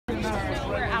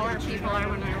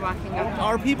are walking up.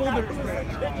 Are people that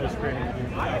Just great.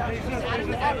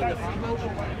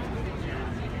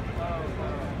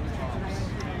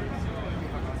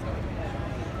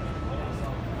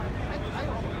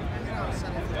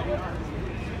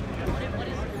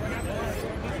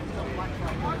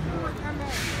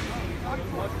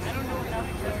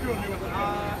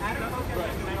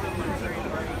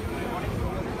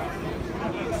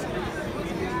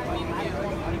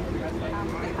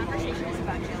 The conversation is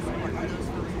about jail support for those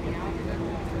folks hanging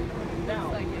out.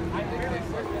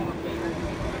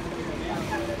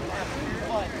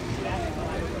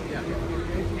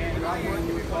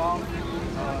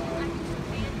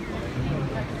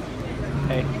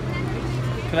 Hey,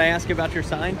 can I ask you about your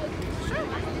sign? Sure.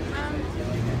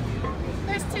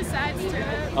 There's two sides to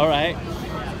it. All right.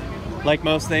 Like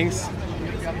most things.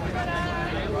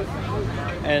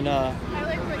 And I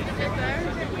like what you did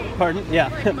there. pardon? Yeah.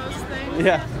 Like most things.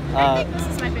 Yeah. I think this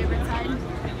is my favorite side.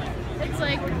 It's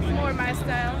like more my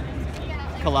style.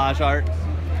 Collage art.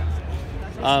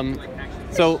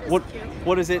 So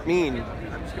what does it mean?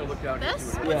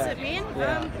 This? What's Yeah. it mean?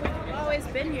 Yeah. We've always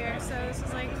been here, so this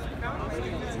is like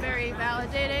it's very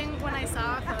validating. When I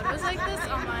saw photos like this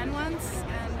online once,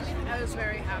 and I was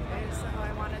very happy. So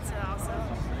I wanted to also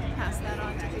pass that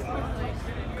on to people.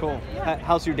 Like, Cool.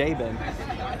 How's your day been?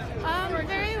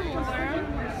 very warm.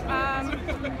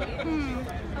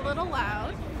 A little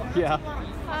loud. Yeah.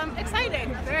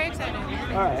 Exciting. Very exciting.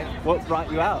 All right. What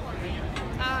brought you out?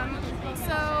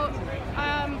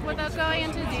 Without going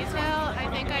into detail, I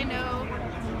think I know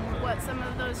what some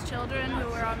of those children who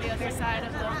were on the other side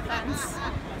of the fence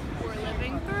were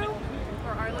living through,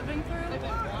 or are living through.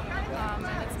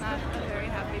 And it's not a very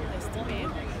happy place to be.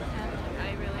 And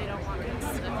I really don't want kids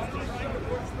to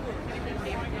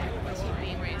keep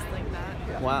being raised like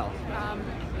that. Wow.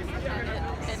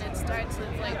 And it starts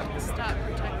with like, stop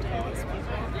protecting these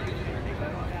people.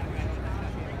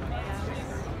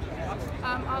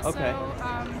 Also, Okay.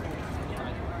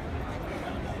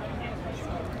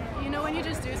 you know, when you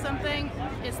just do something,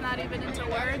 it's not even into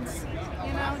words,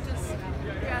 you know, just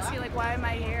you're asking like, why am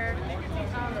I here?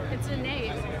 It's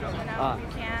innate, you know, you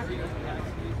can't.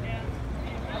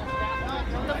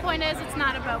 The point is, it's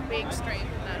not about being straight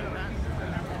with that event.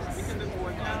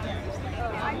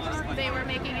 They were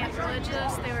making it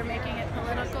religious, they were making it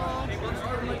political.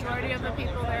 The majority of the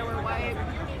people there were white.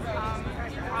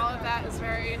 All of that is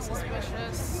very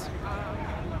suspicious.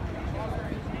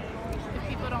 If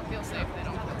people don't feel safe, they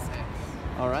don't feel safe.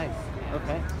 All right.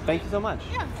 Okay. Thank you so much.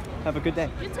 Yeah. Have a good day.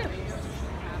 You too.